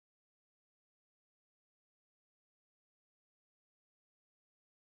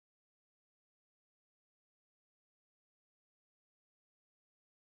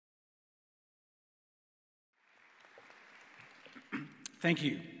Thank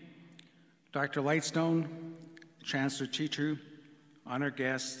you, Dr. Lightstone, Chancellor Chichu, honored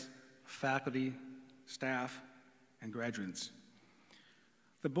guests, faculty, staff, and graduates.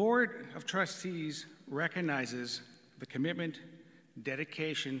 The Board of Trustees recognizes the commitment,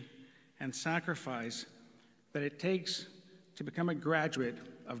 dedication, and sacrifice that it takes to become a graduate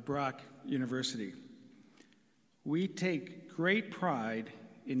of Brock University. We take great pride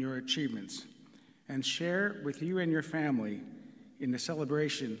in your achievements and share with you and your family in the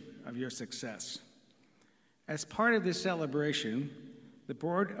celebration of your success. As part of this celebration, the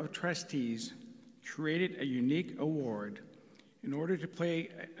Board of Trustees created a unique award in order to pay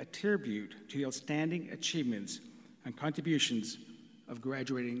a tribute to the outstanding achievements and contributions of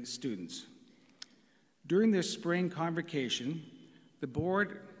graduating students. During this spring convocation, the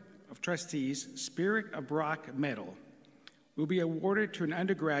Board of Trustees' Spirit of Brock Medal will be awarded to an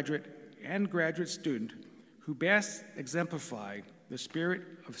undergraduate and graduate student who best exemplify the spirit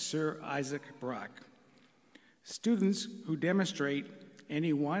of Sir Isaac Brock. Students who demonstrate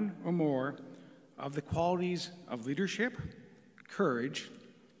any one or more of the qualities of leadership, courage,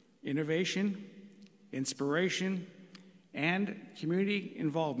 innovation, inspiration, and community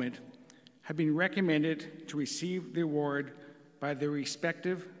involvement have been recommended to receive the award by their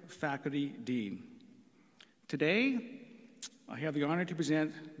respective faculty dean. Today, I have the honor to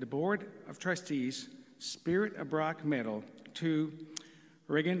present the Board of Trustees' Spirit of Brock Medal to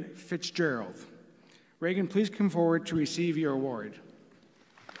Regan Fitzgerald. Regan, please come forward to receive your award.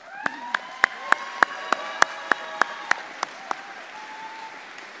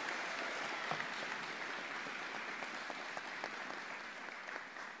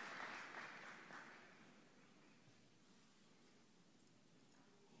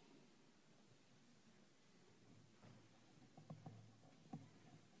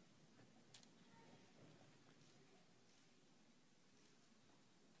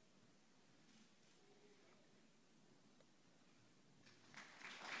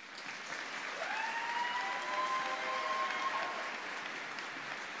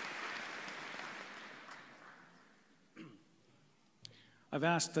 I've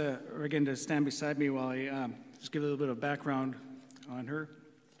asked Regan to stand beside me while I just give a little bit of background on her.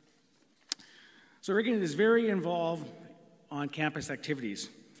 So Regan is very involved on campus activities.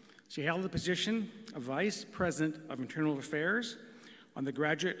 She held the position of Vice President of Internal Affairs on the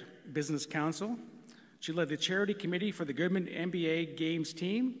Graduate Business Council. She led the charity committee for the Goodman NBA Games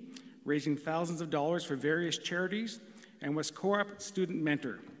team, raising thousands of dollars for various charities, and was co-op student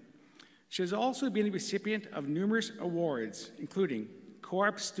mentor. She has also been the recipient of numerous awards, including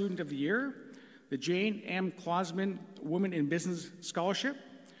Co-op Student of the Year, the Jane M. Clausman Women in Business Scholarship,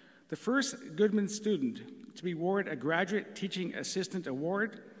 the first Goodman student to be awarded a Graduate Teaching Assistant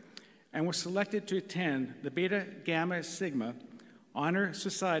Award, and was selected to attend the Beta Gamma Sigma Honor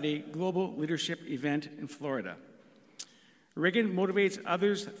Society Global Leadership event in Florida. Regan motivates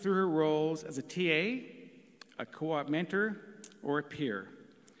others through her roles as a TA, a co-op mentor, or a peer.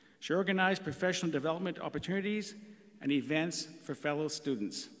 She organized professional development opportunities and events for fellow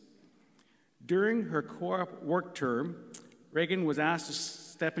students. During her co-op work term, Regan was asked to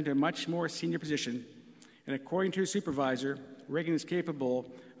step into a much more senior position, and according to her supervisor, Regan is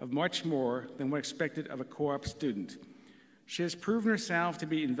capable of much more than what expected of a co-op student. She has proven herself to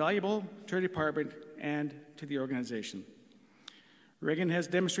be invaluable to her department and to the organization. Regan has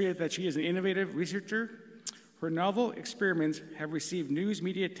demonstrated that she is an innovative researcher. Her novel experiments have received news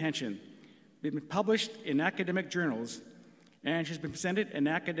media attention, been published in academic journals, and she's been presented in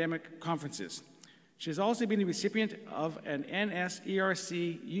academic conferences. She has also been the recipient of an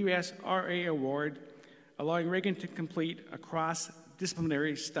NSERC USRA award, allowing Regan to complete a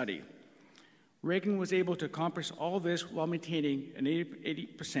cross-disciplinary study. Regan was able to accomplish all this while maintaining an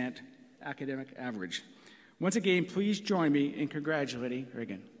 80% academic average. Once again, please join me in congratulating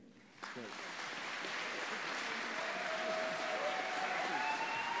Regan.